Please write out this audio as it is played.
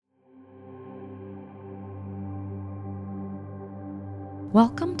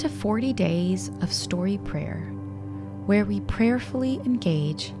Welcome to 40 Days of Story Prayer, where we prayerfully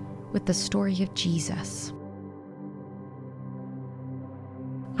engage with the story of Jesus.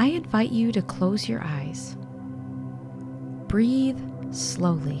 I invite you to close your eyes. Breathe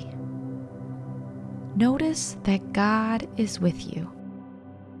slowly. Notice that God is with you.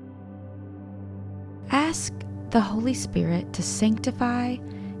 Ask the Holy Spirit to sanctify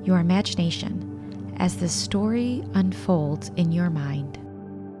your imagination as the story unfolds in your mind.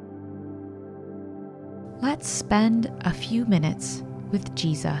 Let's spend a few minutes with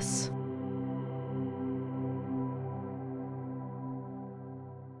Jesus.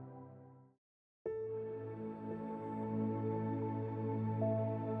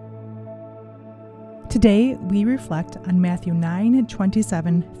 Today, we reflect on Matthew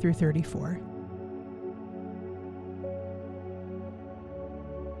 9:27 through 34.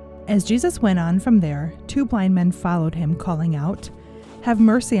 As Jesus went on from there, 2 blind men followed him, calling out, "Have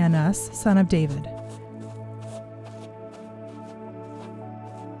mercy on us, Son of David."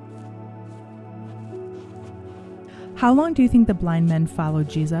 How long do you think the blind men followed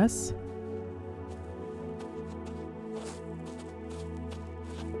Jesus?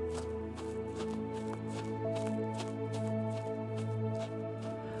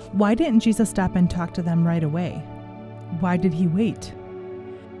 Why didn't Jesus stop and talk to them right away? Why did he wait?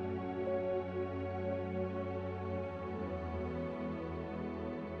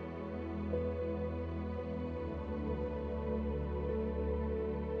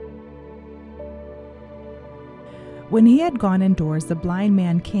 When he had gone indoors, the blind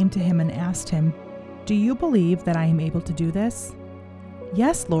man came to him and asked him, "Do you believe that I am able to do this?"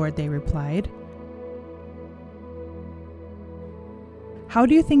 "Yes, Lord," they replied. How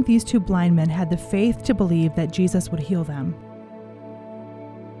do you think these 2 blind men had the faith to believe that Jesus would heal them?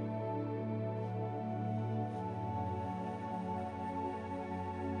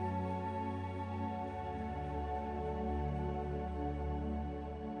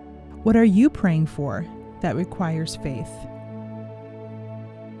 What are you praying for that requires faith?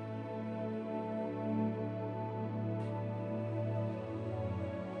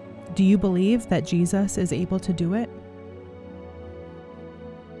 Do you believe that Jesus is able to do it?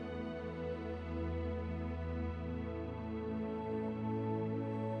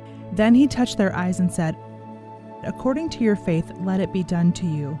 Then he touched their eyes and said, "According to your faith, let it be done to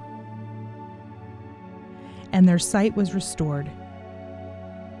you." And their sight was restored.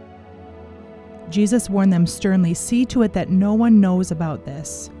 Jesus warned them sternly, "See to it that no one knows about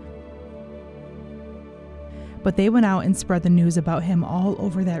this." But they went out and spread the news about him all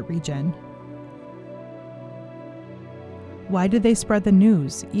over that region. Why did they spread the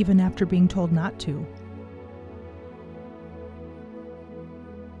news, even after being told not to?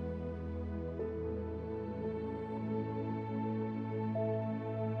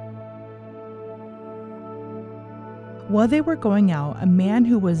 While they were going out, a man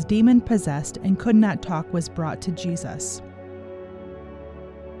who was demon-possessed and could not talk was brought to Jesus.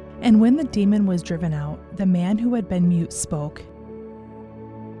 And when the demon was driven out, the man who had been mute spoke.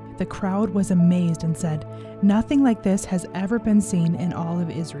 The crowd was amazed and said, "Nothing like this has ever been seen in all of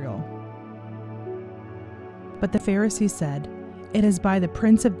Israel." But the Pharisees said, "It is by the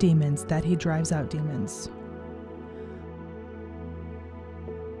prince of demons that he drives out demons."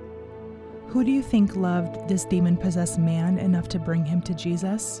 Who do you think loved this demon-possessed man enough to bring him to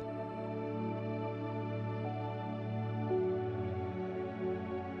Jesus?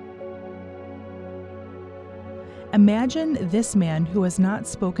 Imagine this man who has not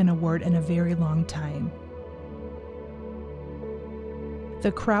spoken a word in a very long time.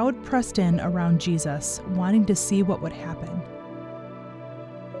 The crowd pressed in around Jesus, wanting to see what would happen.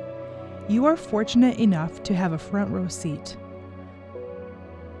 You are fortunate enough to have a front row seat.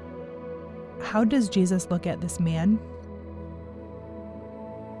 How does Jesus look at this man?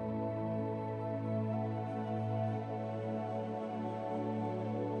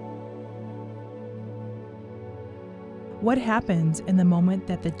 What happens in the moment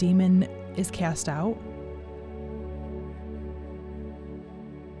that the demon is cast out?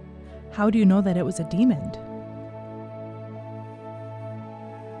 How do you know that it was a demon?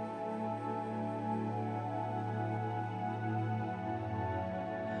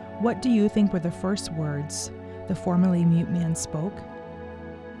 What do you think were the first words the formerly mute man spoke?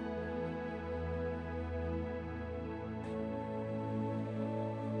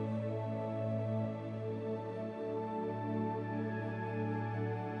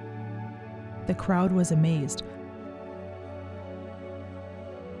 The crowd was amazed.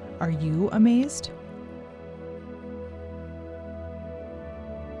 Are you amazed?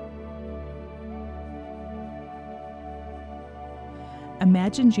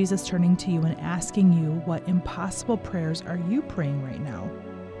 Imagine Jesus turning to you and asking you, what impossible prayers are you praying right now?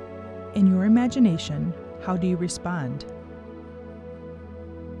 In your imagination, how do you respond?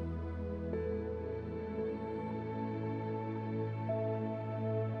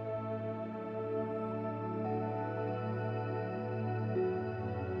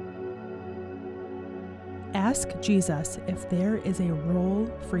 Ask Jesus if there is a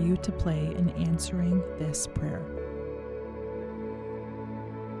role for you to play in answering this prayer.